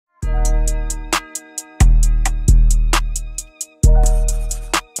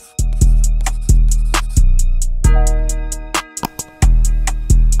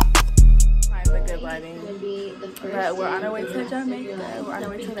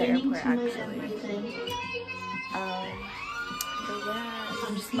the airport actually. But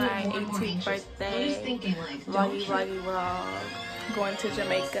yeah, it's my 18th birthday. Vloggy vlog. Going to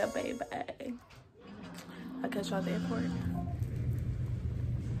Jamaica, baby. I'll catch y'all at the airport.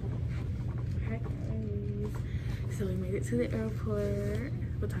 Hi guys. So we made it to the airport.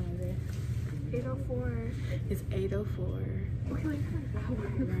 What time is it? 8:04. It's 8:04. We leave in an hour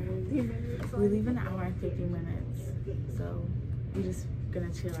and 50 minutes. We leave in an hour and 50 minutes. So we're just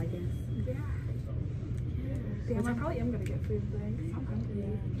gonna chill, I guess. Yeah. Damn, I probably am gonna get food things. I'm hungry.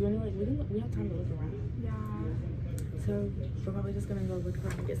 Yeah. Do you want to we have time to look around? Yeah. So we're probably just gonna go look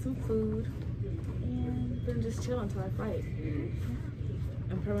around and get some food and then just chill until our flight. Yeah.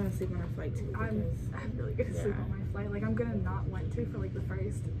 I'm probably gonna sleep on our flight too. I'm really gonna sleep on my flight. Like I'm gonna not want to for like the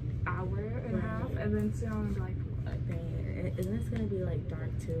first hour and a half, and then soon I'm gonna be like, isn't this gonna be like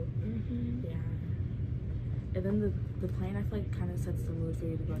dark too? Yeah. And then the plane, I feel like, kind of sets the mood for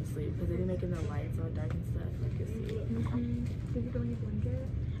you to go to sleep because they're making the lights all dark and stuff. Like you see. Did you bring your blanket?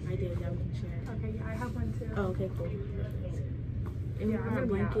 I did. Yeah, we can share. Okay, yeah, I have one too. Oh, okay, cool. Perfect. And we have our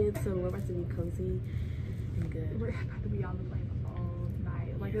blankets, so we're about to be cozy and good. We're about to be on the plane all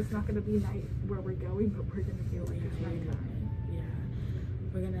night. Like it's not gonna be night where we're going, but we're gonna feel like it's nighttime. Yeah.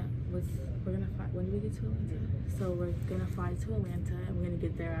 We're gonna fly. When do we get to Atlanta? So we're gonna fly to Atlanta, and we're gonna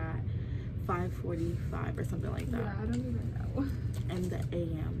get there at 5:45 or something like that. Yeah, I don't even know. And the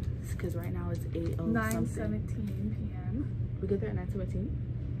AM, because right now it's 9:17 p.m. We get there at 9:17?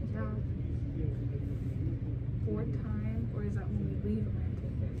 Yeah. Board time, or is that when we leave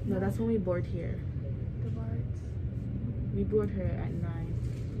Atlanta? No, that's when we board here. The boards? We board her at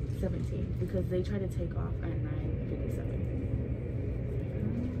 9:17 because they try to take off at 9:57.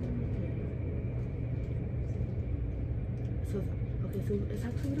 So, okay, so it's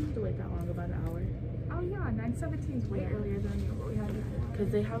actually, we don't have to wait that long, about an hour. Oh yeah, 9:17 is way earlier than what we had before. Because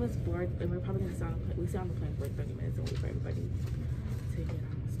they have us board, and we're probably going to stay on the plane. We stay on the plane for like 30 minutes and wait for everybody to get on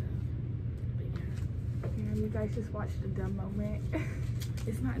and stuff. But yeah. Yeah, you guys just watched a dumb moment.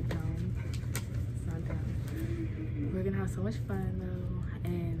 It's not dumb. It's not dumb. We're going to have so much fun though,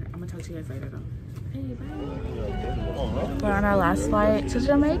 and I'm going to talk to you guys later though. Hey, bye. We're on our last flight to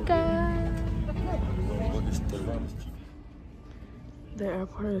Jamaica. The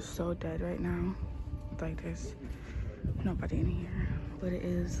airport is so dead right now. Like there's nobody in here. But it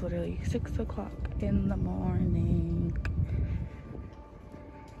is literally 6 o'clock in the morning.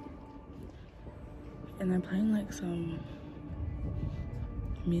 And they're playing like some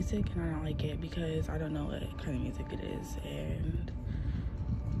music and I don't like it because I don't know what kind of music it is. And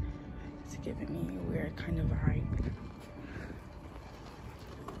it's giving me a weird kind of vibe.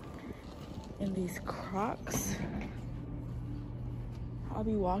 And these Crocs. I'll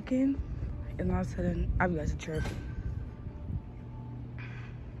be walking and all of a sudden I'll be like a trip.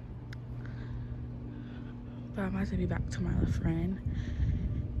 But I'm about to be back to my little friend.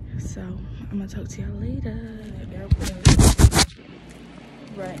 So I'm gonna talk to y'all later. Airport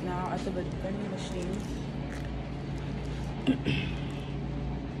right now at the vending machine.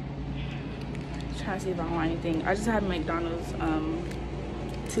 Trying to see if I want anything. I just had McDonald's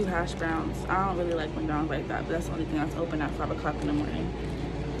 2 hash browns. I don't really like McDonald's like that, but that's the only thing that's open at 5 o'clock in the morning.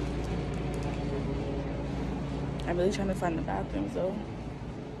 I'm really trying to find the bathrooms though.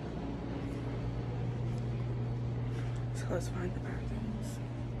 So let's find the bathrooms.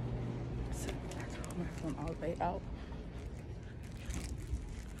 So I throw my phone all the way out.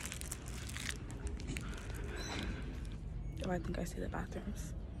 Oh, I think I see the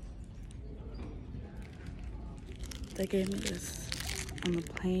bathrooms. They gave me this on the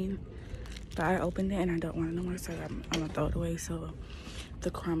plane, but I opened it and I don't want it no more, so I'm gonna throw it away so the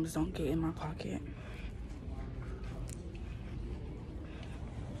crumbs don't get in my pocket.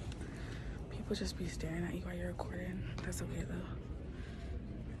 People just be staring at you while you're recording. That's okay though.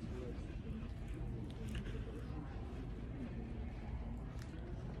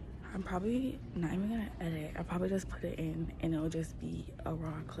 I'm probably not even gonna edit. I'll probably just put it in and it'll just be a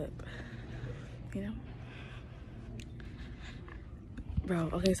raw clip, you know?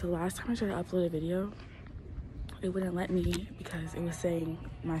 Bro, okay, so last time I tried to upload a video, it wouldn't let me because it was saying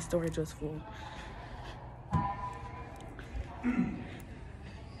my storage was full.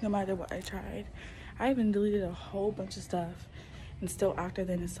 No matter what I tried. I even deleted a whole bunch of stuff and still after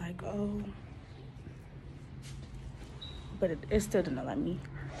then it's like, oh. But it still didn't let me.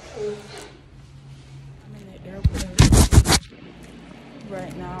 I'm in the airport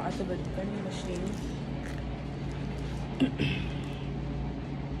right now at the vending machine.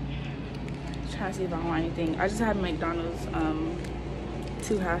 Trying to see if I want anything. I just had McDonald's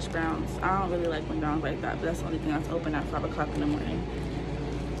 2 hash browns. I don't really like McDonald's like that, but that's the only thing that's open at 5 o'clock in the morning.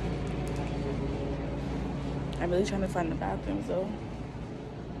 I'm really trying to find the bathrooms though.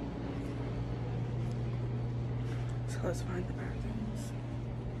 So let's find the bathrooms.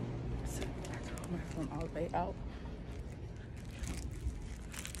 So I have to hold my phone all the way out.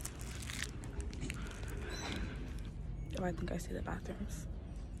 Oh, I think I see the bathrooms.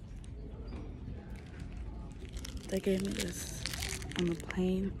 They gave me this on the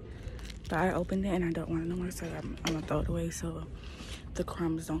plane, but I opened it and I don't want it no more, so I'm gonna throw it away so the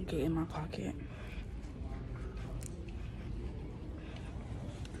crumbs don't get in my pocket.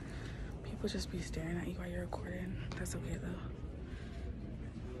 People just be staring at you while you're recording. That's okay though.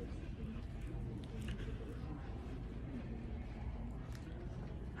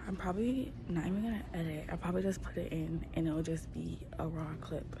 I'm probably not even gonna edit. I'll probably just put it in and it'll just be a raw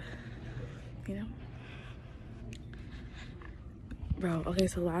clip, you know? Bro, okay,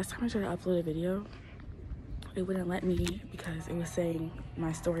 so last time I tried to upload a video, it wouldn't let me because it was saying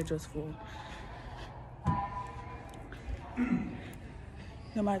my storage was full.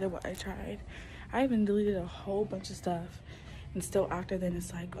 No matter what I tried. I even deleted a whole bunch of stuff and still after then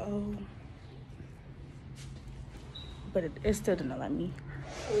it's like, oh. But it still didn't let me.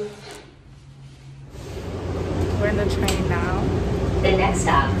 We're in the train now. The next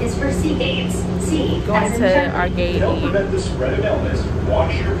stop is for C gates. C. Going to our gate. To help prevent the spread of illness,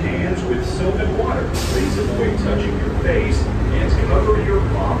 wash your hands with soap and water. Please avoid touching your face and cover your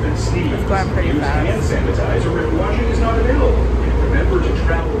cough and sneeze. It's going pretty fast. Use hand sanitizer if washing is not available. And remember to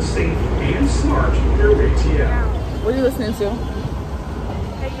travel safe and smart through ATM. What are you listening to?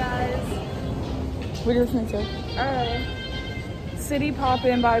 Hey guys. What are you listening to? City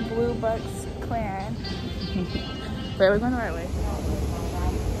Poppin' by Blue Bucks Clan. Wait, we're going the right way.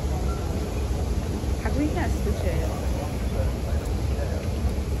 How come you can't switch it?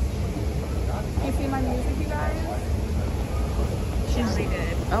 You see my music, you guys? She's really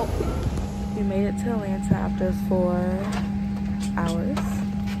good. Oh, we made it to Atlanta after 4 hours.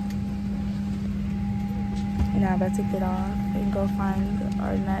 And now I'm about to get off and go find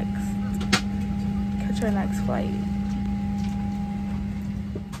our catch our next flight.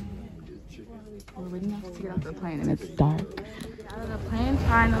 We're waiting to get off the plane and it's dark. Get out of the plane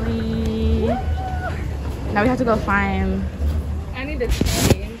finally. Now we have to go find I need to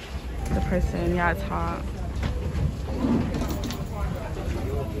change. the person. Yeah, it's hot.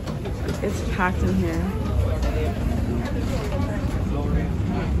 It's packed in here.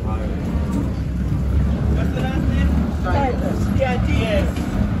 What's the last name? Yes.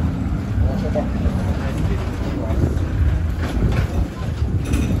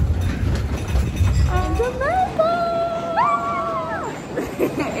 Jamaica!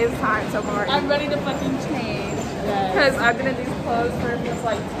 It's hot tomorrow. I'm ready to fucking change. Because I've been in these clothes for just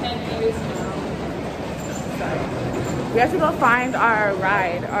like 10 years now. We have to go find our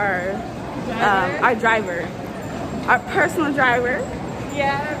ride, our driver, our personal driver.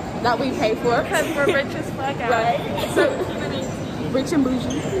 Yeah. That we pay for. Because we're rich as fuck out. Right. Rich and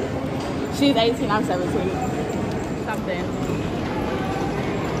bougie. She's 18, I'm 17. Something.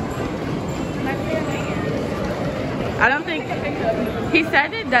 I don't think, he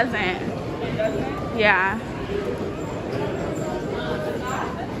said it doesn't. It doesn't? Yeah.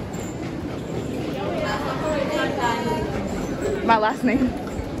 My last name.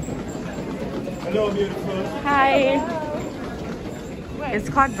 Hello, beautiful. Hi. It's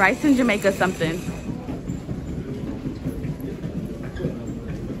called Rice in Jamaica something.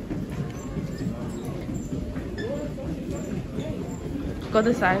 Go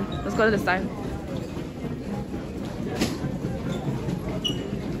this side. Let's go to this side.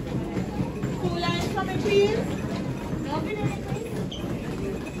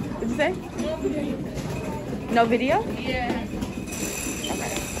 What'd you say? No video? Yeah.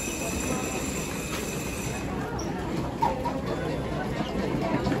 Okay.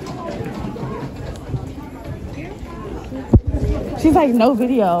 She's like, no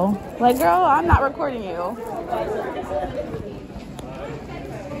video. Like, girl, I'm not recording you.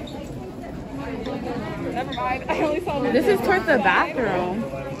 Never mind. I only saw This is towards the bathroom.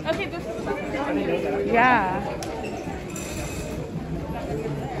 Okay, this is the bathroom. Yeah.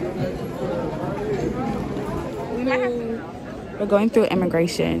 We might have to. We're going through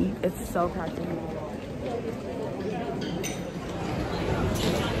immigration. It's so packed in here.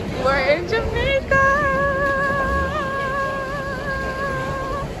 We're in Jamaica.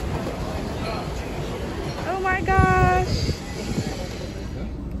 Oh my gosh.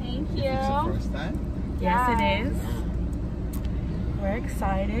 Thank you. First time? Yes, it is. We're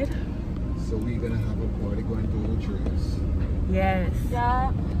excited. So we're gonna have a party going to the trees. Yes.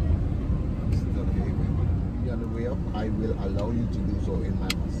 Yeah. Okay, when you're on the way up, I will allow you to do so in my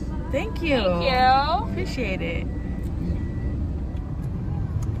bus. Thank you. Thank you. Appreciate it.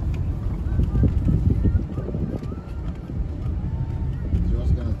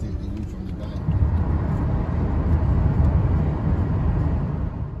 Just gonna take the view from the back.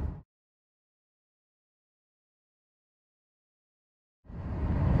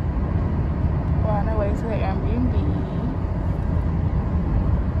 We're on our way to the Airbnb.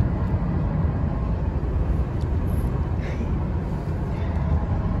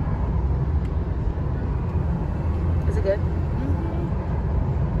 Is it good?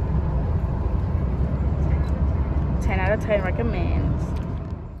 10 out of 10 recommends.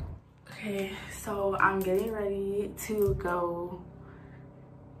 Okay, so I'm getting ready to go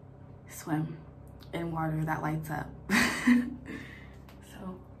swim in water that lights up.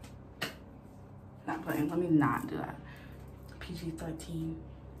 So, not playing. Let me not do that. PG-13.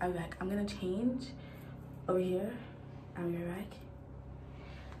 I'll be back. I'm gonna change over here. I'll be right back.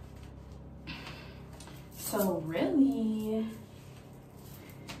 So really,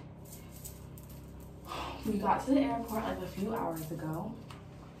 we got to the airport like a few hours ago.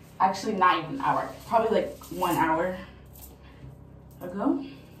 Actually, not even an hour. Probably like 1 hour ago.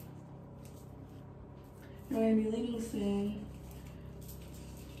 We're gonna be leaving soon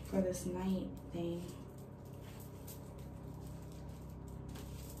for this night thing.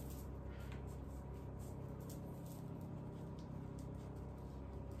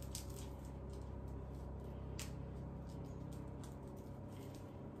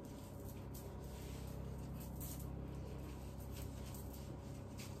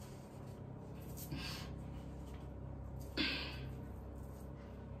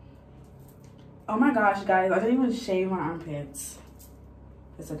 Oh my gosh, guys, I didn't even shave my armpits.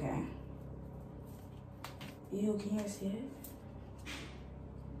 It's okay. Ew, can you guys see it?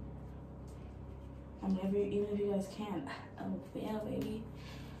 I mean, even if you guys can't. Oh, well, baby.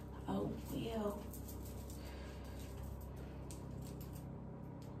 Oh, well.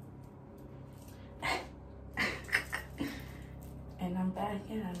 And I'm back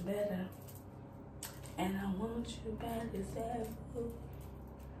and I'm better. And I want you back as ever.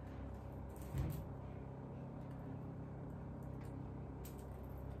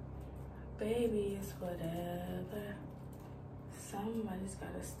 Baby, it's whatever. Somebody's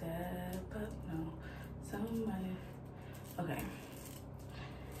gotta step up. No, somebody. Okay.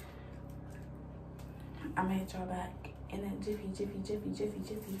 I'm gonna hit y'all back in a jiffy.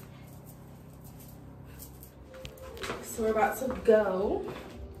 So we're about to go.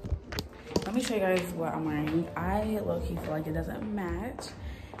 Let me show you guys what I'm wearing. I low-key feel like it doesn't match,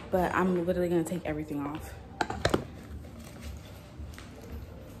 but I'm literally gonna take everything off.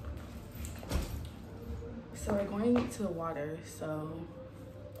 So we're going to the water, so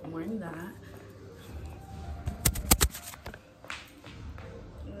I'm wearing that.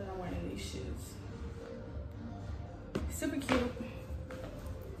 And then I'm wearing these shoes. Super cute.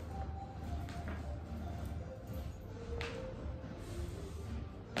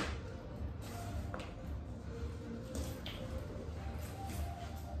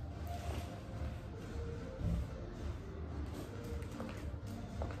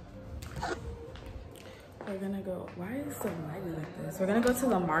 We're gonna go, why is the lighting like this? We're gonna go to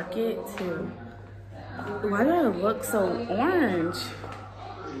the market too. Why do I look so orange?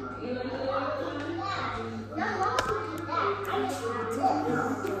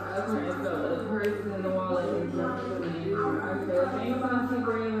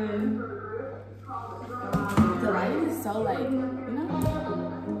 The lighting is so like, you know?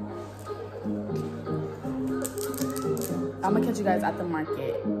 I'm gonna catch you guys at the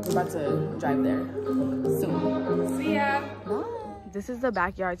market. We're about to drive there soon. See ya. Bye. This is the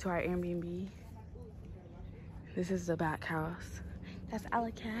backyard to our Airbnb. This is the back house. That's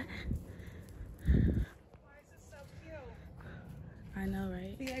Alley Cat. I know,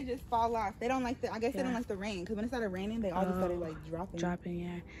 right? See, they just fall off. They don't like the, I guess they don't like the rain. Because when it started raining, they all just started like dropping.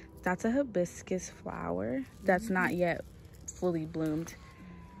 Yeah. That's a hibiscus flower that's not yet fully bloomed.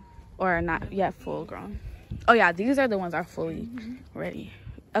 Or not yet full grown. Oh yeah, these are the ones that are fully ready.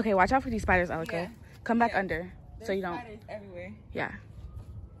 Okay, watch out for these spiders, Alika. Yeah. Come back under. There's so you don't. spiders everywhere. Yeah.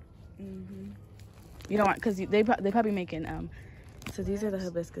 You don't want, because they probably making, so these are the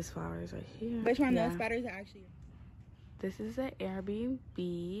hibiscus flowers right here. Which one of those spiders are actually? This is an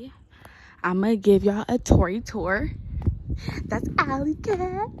Airbnb. I'm going to give y'all a tour. That's Alley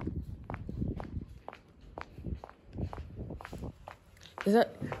Cat. There's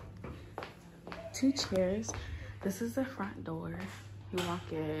 2 chairs. This is the front door. You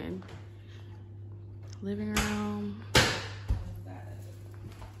walk in. Living room.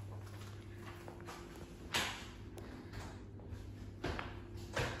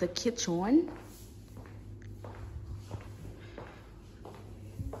 the kitchen.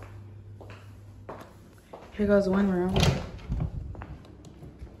 Here goes one room.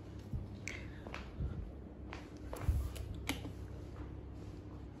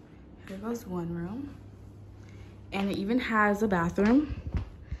 Here goes one room. And it even has a bathroom.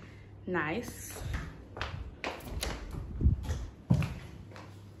 Nice.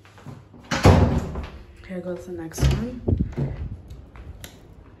 Here goes the next one.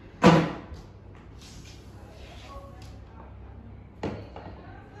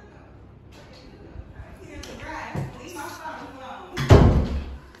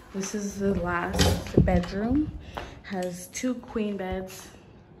 This is the last bedroom. Has 2 queen beds.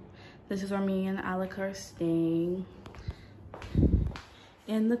 This is where me and Alec are staying.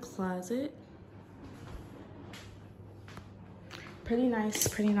 In the closet. Pretty nice,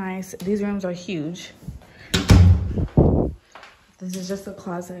 pretty nice. These rooms are huge. This is just the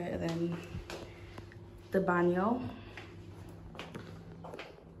closet, and then the baño.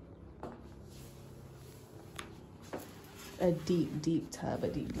 A deep tub,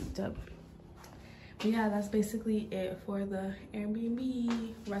 But yeah, that's basically it for the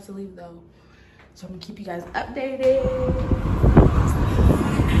Airbnb. We're about to leave though, so I'm gonna keep you guys updated.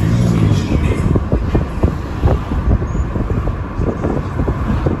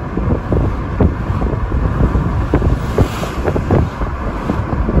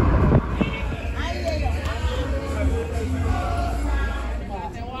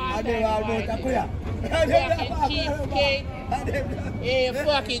 Cheapskate. Hey,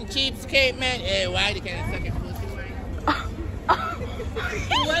 fucking cheapskate, man. Hey, why you can't suck your pussy, man?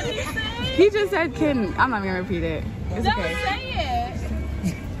 What did he say? He just said kitten. I'm not gonna repeat it. It's Don't okay. say it.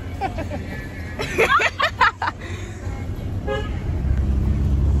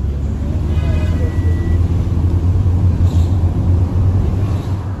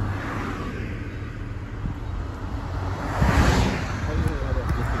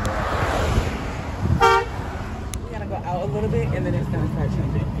 Out a little bit and then it's gonna start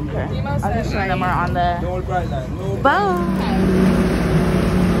changing. Okay. Emo I'll said just show them on the boat.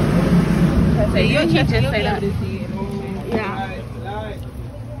 So you can just say that. Yeah.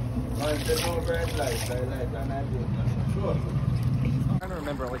 I don't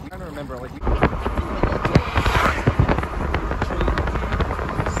remember like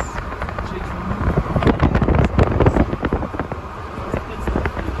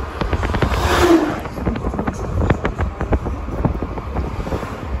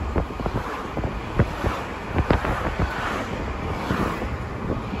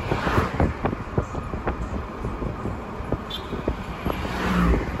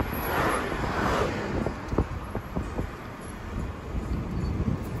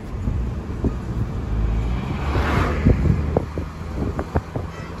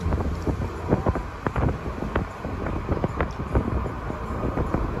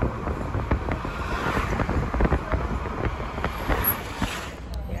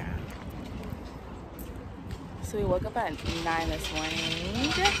So we woke up at 9 this morning.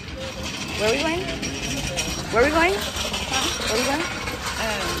 Where are we going? Where are we going? Where are we going?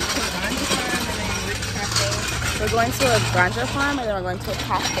 We're going to a ganja farm and then we're going to a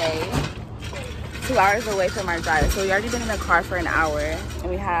cafe 2 hours away from our drive. So we already been in the car for an hour and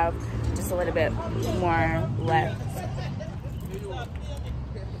we have just a little bit more left.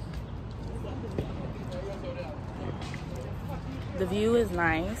 The view is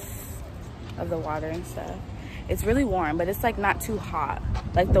nice of the water and stuff. It's really warm, but it's like not too hot.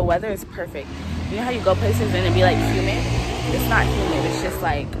 Like the weather is perfect. You know how you go places and it be like humid? It's not humid, it's just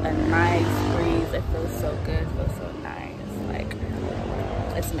like a nice breeze. It feels so good, it feels so nice. Like,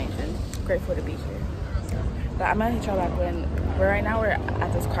 it's amazing. Grateful to be here. But I'm gonna hit y'all back when, right now we're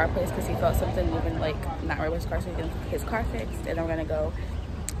at this car place because he felt something moving like not right with his car, so he's getting his car fixed, and then we're gonna go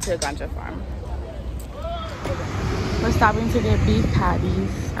to a ganja farm. We're stopping to get beef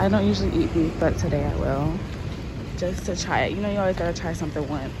patties. I don't usually eat beef, but today I will. Just to try it. You know, you always gotta try something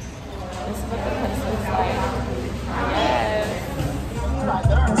once. This is what the place looks like. Yes.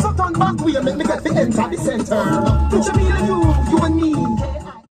 So turn back way, make me get the enter the center. Picture me and you and me.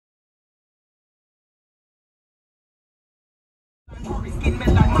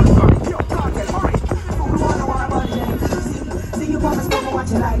 See you promise me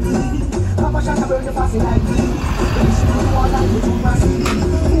watch it like me. Papa shot burn the pussy like me.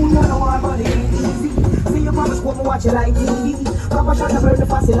 See you promise me watch it like me. Papa shot burn the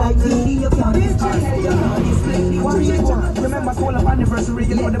pussy like me. You can't remember school of anniversary.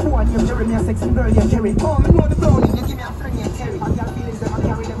 You know the boy named Jeremy, a sexy girl, you carry. Oh, me know the brownie. You give me a friend, you carry. I got feelings that I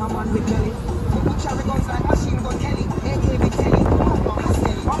carry them a man with belly. You put cherry guns like machine gun Kelly. AKB Kelly.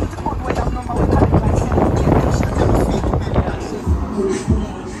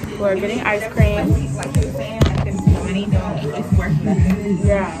 we're getting ice cream. Like you were saying, like the money it's worth nothing.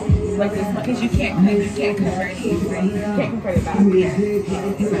 Yeah. Like this, because you can't convert it. You can't convert it back. Yeah.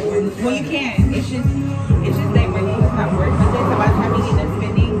 Well, you can. It's just that money is not worth nothing. So by the time you get done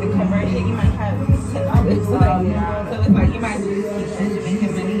spending the conversion, you might have $10. So it's like you might just keep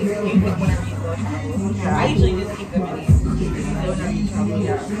that Jamaican money. Use it whenever you go travel. I usually just keep the money. Whenever you travel.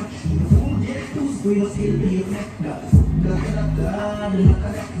 Yeah.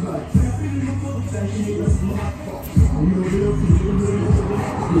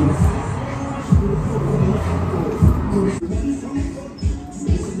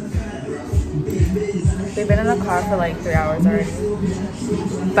 They've been in the car for like 3 hours already.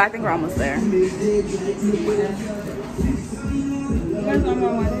 But I think we're almost there.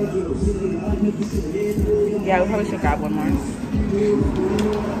 Yeah, we probably should grab one more.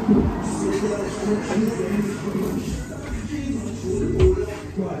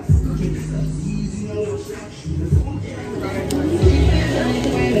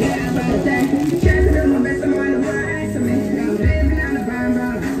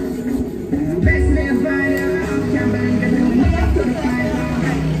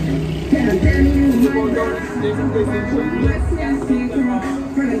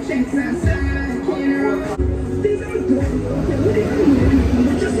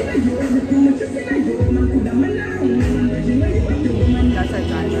 That's our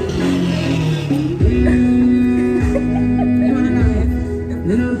driver.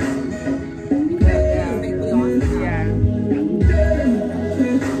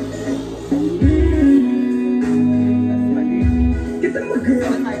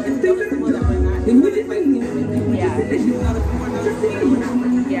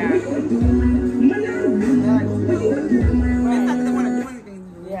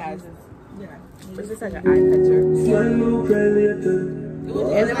 It's just like an eye catcher. And then we're pretty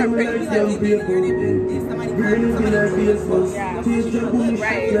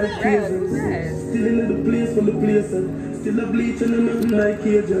Still in the place from the place, still a bleach and nothing like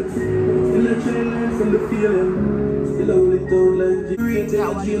agents. Still a challenge from the feeling, still a hold it out like G.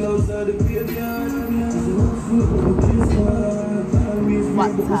 Jail outside the graveyard.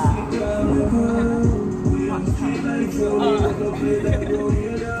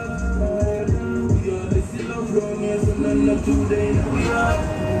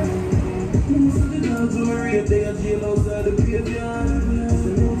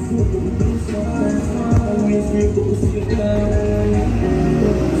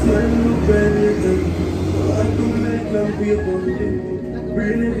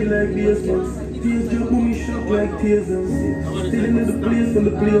 Like this, tears just put me shock like tears. Still in the place from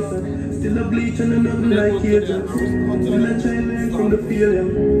the place, still a bleach and nothing like agents. Still a challenge from the feeling,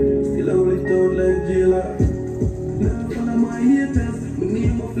 still a hold it out like jailer. Now one of my haters, my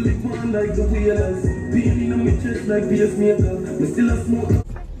name of lick one like the wheelers. Pain in my chest like pacemaker, me still a smoke.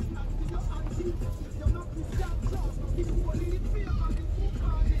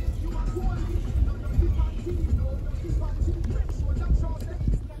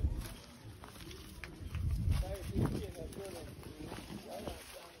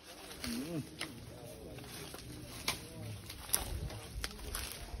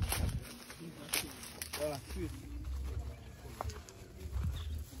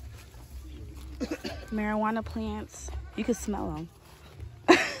 Marijuana plants. You can smell them.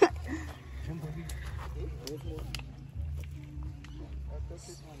 I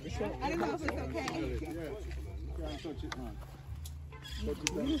don't know if it's okay.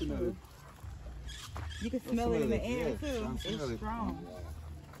 You can smell it in the air too. It's strong.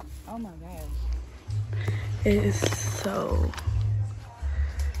 Oh my gosh. It is so.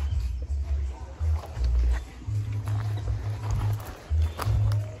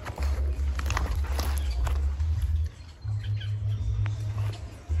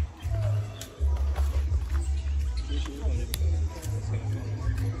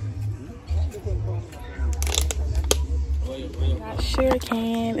 Sugar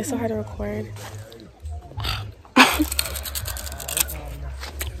cane. It's so hard to record.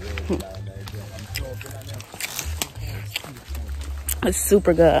 It's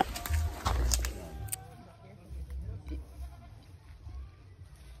super good.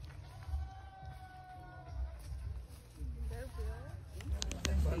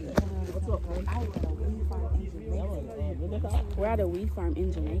 We're at a weed farm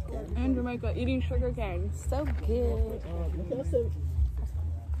in Jamaica. In Jamaica, eating sugar cane. So good.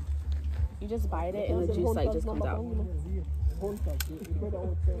 You just bite it and the juice like just comes out.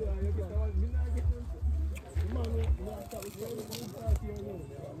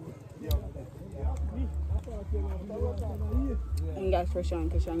 And you guys for showing,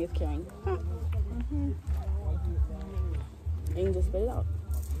 because showing is caring. Huh. And you just spit it out.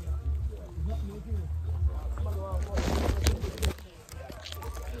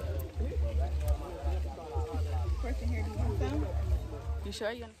 Question here, do you want some? You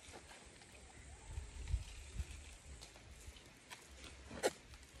sure you?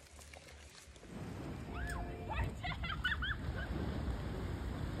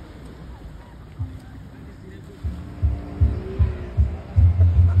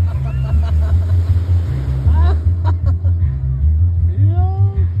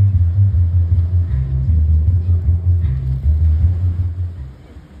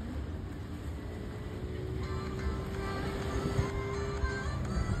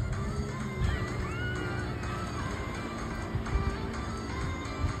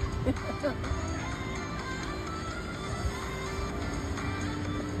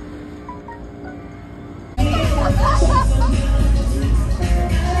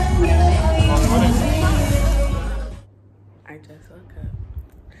 I just woke up.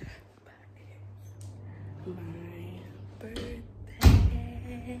 But it's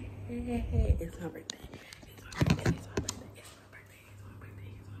my birthday. It's my birthday. It's my birthday. It's my birthday. It's my birthday. It's my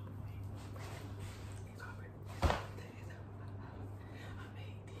birthday. It's my birthday. It's my birthday. It's my birthday. I'm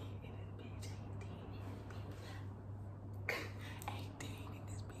 18 in this bitch. 18 in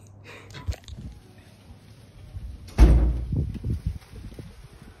this bitch.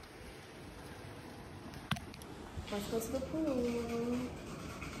 Let's go to the pool.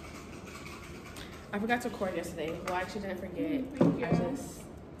 I forgot to record yesterday. Well, I actually didn't forget.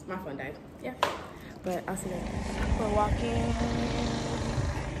 My phone died. Yeah. But I'll see you later. We're walking.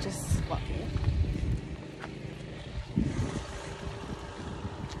 Just walking.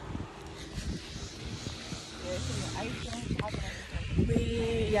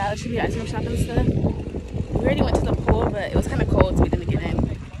 Yeah, there should be ice cream shop and stuff. We already went to the pool, but it was kind of cold, so we didn't get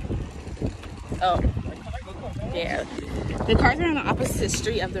in. Oh. Yeah, the cars are on the opposite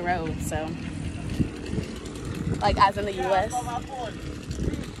street of the road, so like as in the US.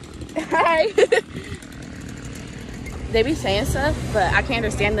 Hi. They be saying stuff, but I can't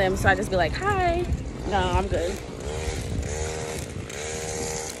understand them, so I just be like, hi. No, I'm good.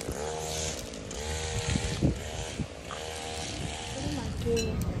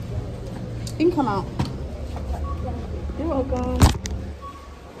 You can come out. You're welcome.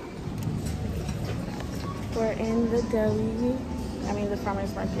 We're in the deli. I mean the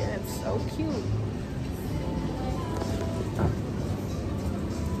farmer's market. It's so cute.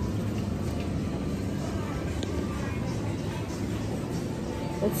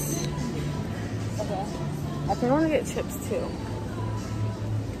 It's okay. I think I want to get chips too.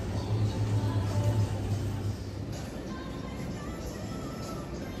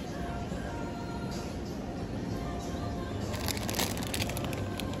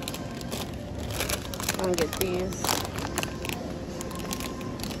 I'm gonna get these.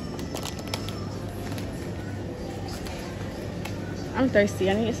 I'm thirsty.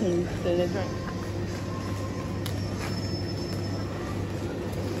 I need to get some to drink.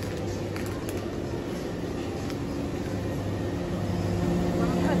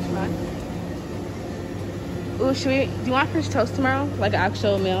 Ooh, do you want French toast tomorrow? Like an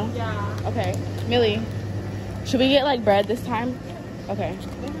actual meal? Yeah. Okay. Millie, should we get like bread this time? Okay.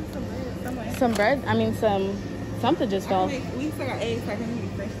 Some bread? I mean something just fell. We still got eggs, so I can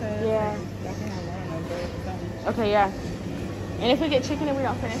make French toast. Yeah. I can have one of bread or something. Okay, yeah. And if we get chicken and we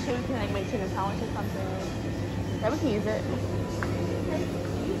don't finish it, we can like make chicken sandwich or something. Yeah, we can use it.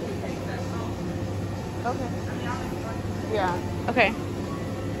 Okay. Yeah. Okay.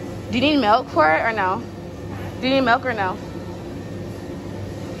 Do you need milk for it or no? Do you need milk or no?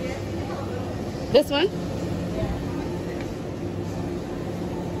 This one?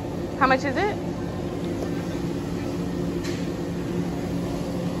 How much is it?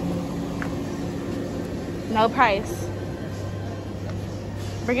 No price.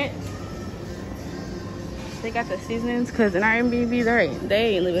 Bring it. They got the seasonings because in our Airbnb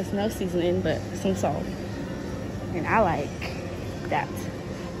they ain't leave us no seasoning but some salt. And I like that.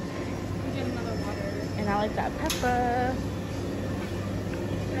 And I like that pepper.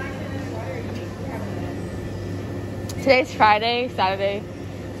 Today's Friday, Saturday,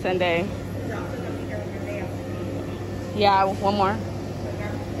 Sunday. Yeah, one more.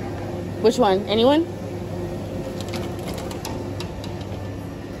 Which one? Anyone?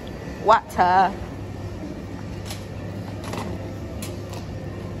 Water.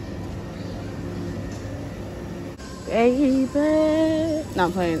 Baby. No,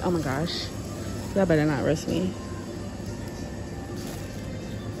 I'm playing. Oh my gosh. Y'all better not roast me.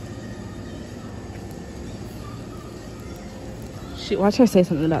 Watch her say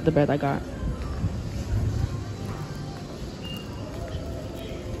something about the bread I got.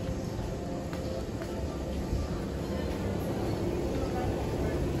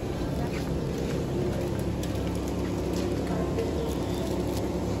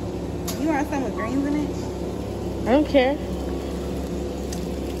 You want some with greens in it? I don't care.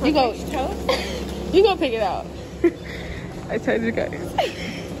 You go. You go pick it out. I told you guys.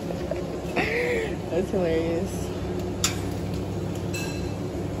 That's hilarious.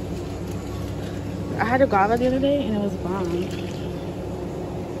 I had a guava the other day and it was bomb.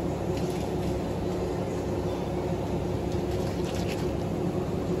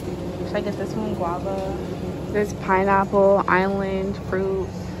 Should I get this one? Guava. There's pineapple, island, fruit,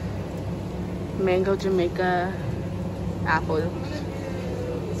 mango, Jamaica, apple.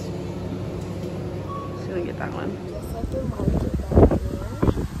 Just gonna get that one.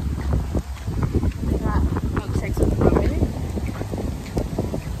 They got milkshakes with strawberry.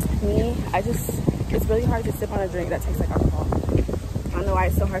 Me, it's really hard to sip on a drink that tastes like alcohol. I don't know why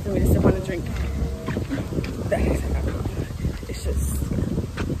it's so hard for me to sip on a drink that tastes like alcohol. It's just,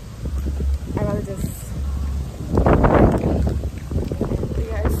 I'd rather just, but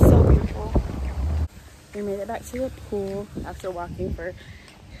yeah, it's so beautiful. We made it back to the pool after walking for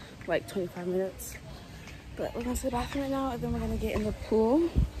like 25 minutes. But we're going to the bathroom right now and then we're going to get in the pool.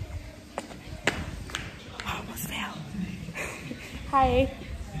 I almost fell. Hi.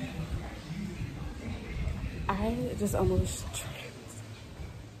 I just almost tripped.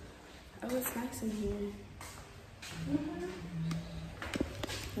 Oh, it's nice in here.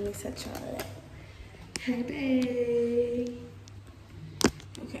 Let me set y'all up. Hey, babe.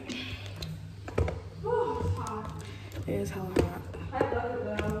 Okay. Oh, it's hot. It is hella hot. I love it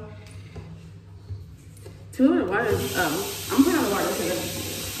though. Too much water is, I'm putting on the water today.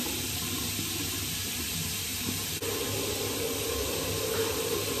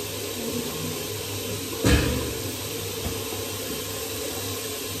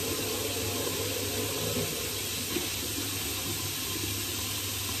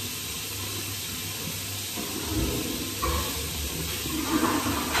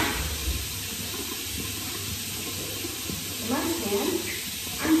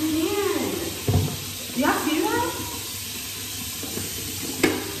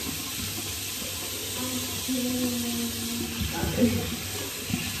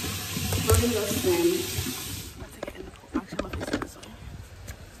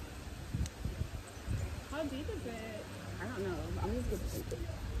 How deep is it? I don't know. I'm just gonna take it.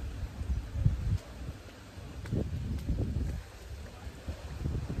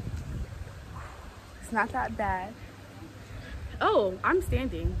 It's not that bad. Oh, I'm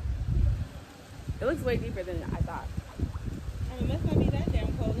standing. It looks way deeper than I thought. It must not be that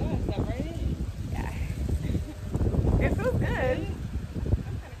damn cold. I'll step right in. Yeah. It feels good. I'm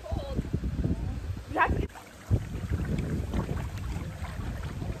kind of cold. You have to.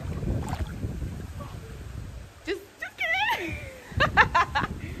 Just get in.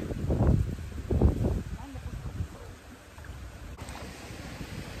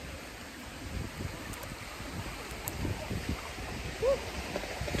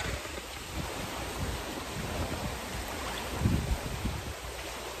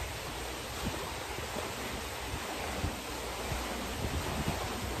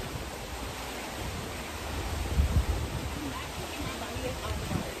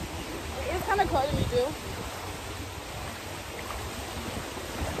 It's kind of cold when you do.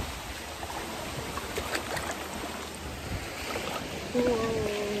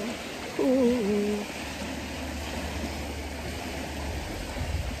 Ooh. Ooh.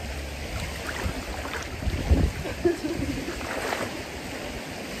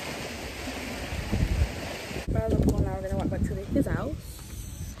 Now we're gonna walk back to his house.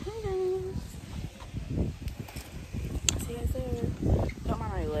 Hi guys. See you guys there. Don't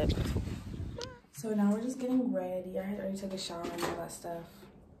mind my lip. So now we're just getting ready. I had already took a shower and all that stuff.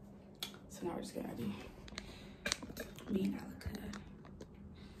 So now we're just getting ready. Me and Alaka.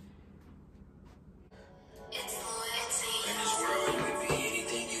 In this world, you can be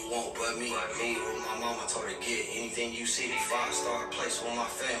anything you want but me. Me, with my mama told her get anything you see. 5-star place with my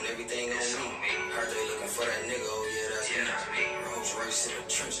family, everything on me. Heard they looking for that nigga, oh yeah, that's me. Rolls Royce in the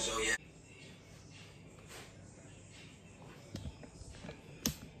trenches, oh yeah.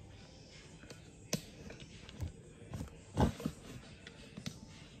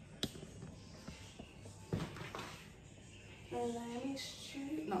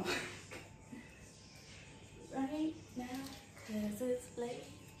 No. Right now, cause it's late,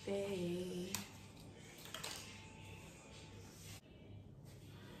 babe.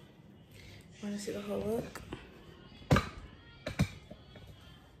 Wanna see the whole look?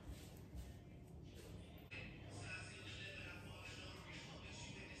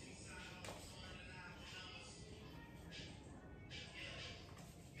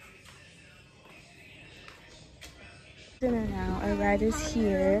 Dinner now. Our ride is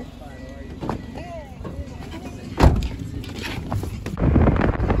here.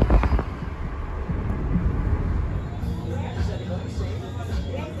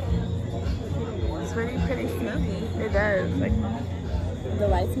 It's really pretty smoky. It does. Like the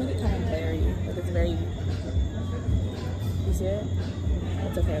lights make it kind of blurry. Like it's very. You see it?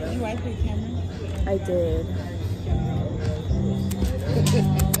 It's okay though. You wiped the camera? I did.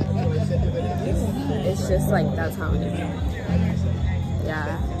 It's just like that's how it is.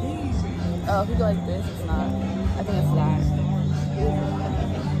 Yeah. Oh, if you go like this, it's not. I think it's that.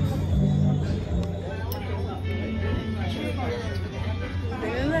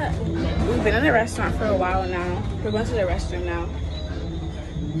 We've been in the restaurant for a while now. We're going to the restroom now.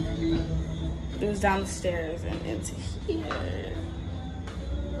 It was down the stairs and into here.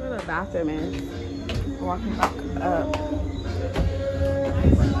 Where the bathroom is. We're walking back up.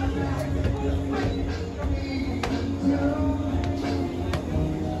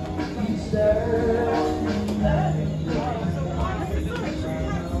 There's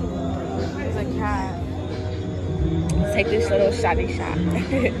a cat. Let's take this little shotty shot.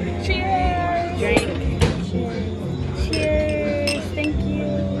 Cheers! Drink. Cheers. Cheers. Thank you.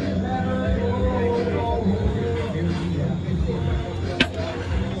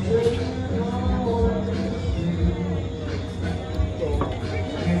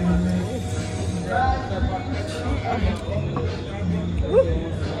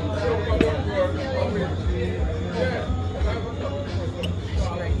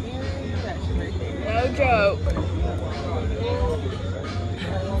 No joke.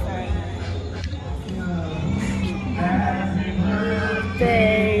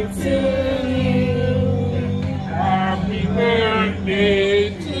 Birthday to you. Happy birthday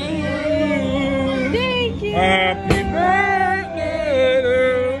to you. Thank you. Happy birthday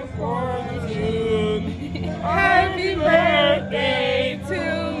to Fortune. Happy birthday to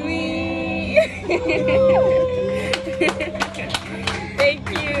me. Thank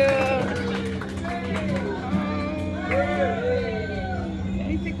you. Let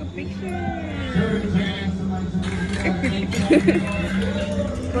me take a picture.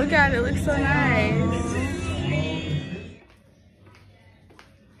 Look at it, it looks so nice.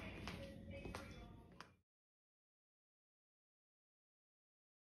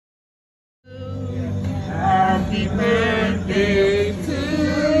 Happy birthday to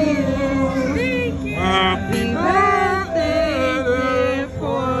you. Happy birthday, dear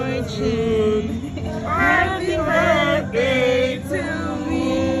Fortune. Happy birthday to me.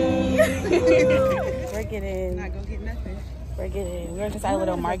 We're getting. Not gonna get nothing. We were just at a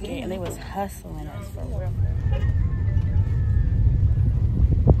little market and they was hustling us for real.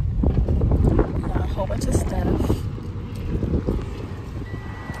 Got a whole bunch of stuff.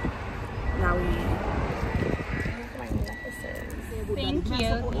 Now we my necklaces. Thank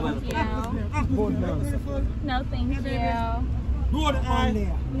you. No, thank you.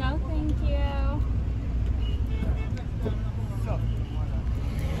 No, thank you.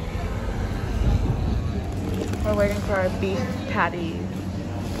 We're waiting for our beef patties.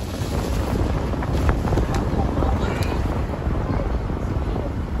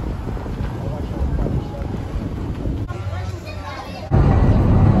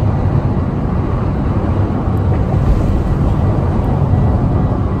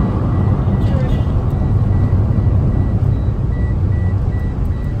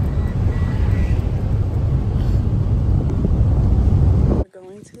 We're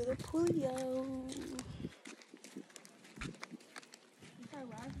going to the Puyo.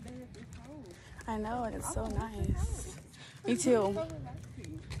 I know, and it's so nice. Me too.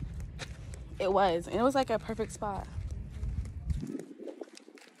 It was. And it was like a perfect spot.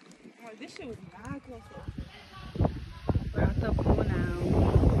 Oh, this shit was not close. We're at the pool now.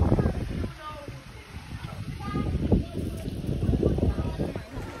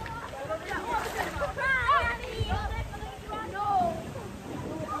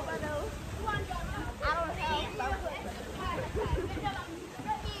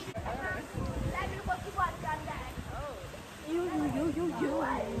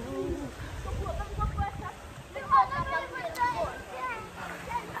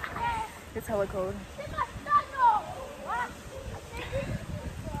 It's hella cold.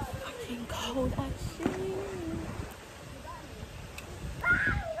 Fucking cold as shit.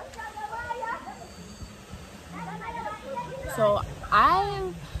 So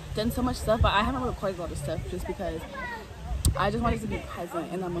I've done so much stuff, but I haven't recorded a lot of stuff just because I just wanted to be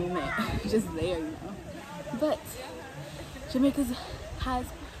present in the moment, just there, you know. But Jamaica has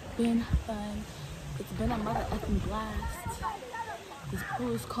been fun. It's been a mother effing blast. This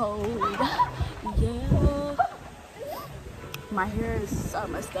pool is cold. Yeah. My hair is so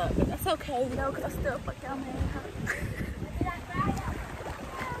messed up, but that's okay, you know, because I still fuck y'all, man.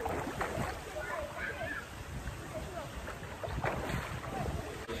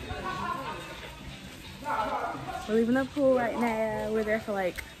 We're leaving the pool right now. We're there for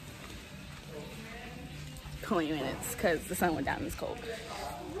like 20 minutes because the sun went down and it's cold.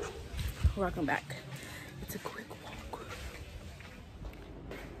 Welcome back. It's a quick walk.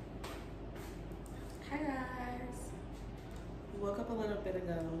 Hi guys. We woke up a little bit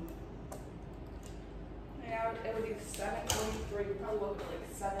ago. Now it would be 7:43. We probably woke up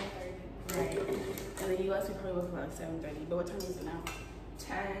like 7:30. Right. In the US we probably woke up like 7:30. But what time is it now?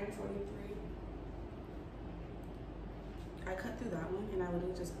 10:43. I cut through that one and I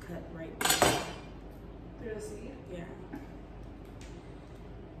literally just cut right through the seat? Yeah.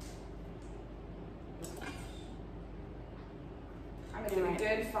 I'm getting a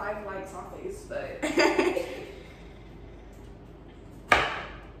good 5 likes on face, but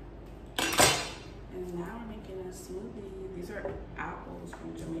and now we're making a smoothie. These are apples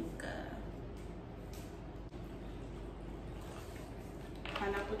from Jamaica.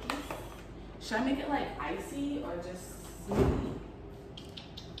 Pineapple juice. Should I make it like icy or just smoothie?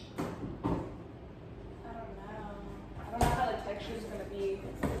 I don't know how the texture is gonna be.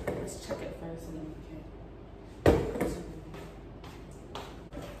 Let's check it first and then we can.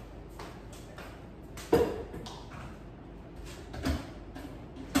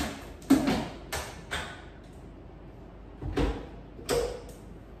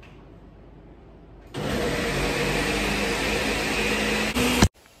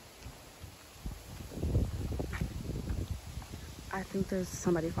 I think there's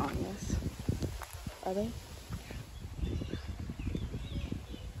somebody following us. Are they?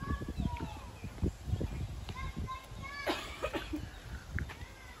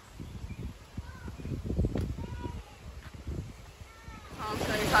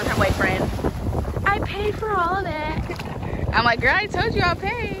 So you're telling her boyfriend, I paid for all of that. I'm like, girl, I told you I'll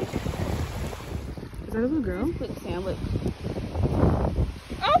pay. Is that a little girl? Quicksand, look.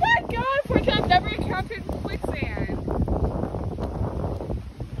 Oh my god, Fortune, I've never encountered quicksand.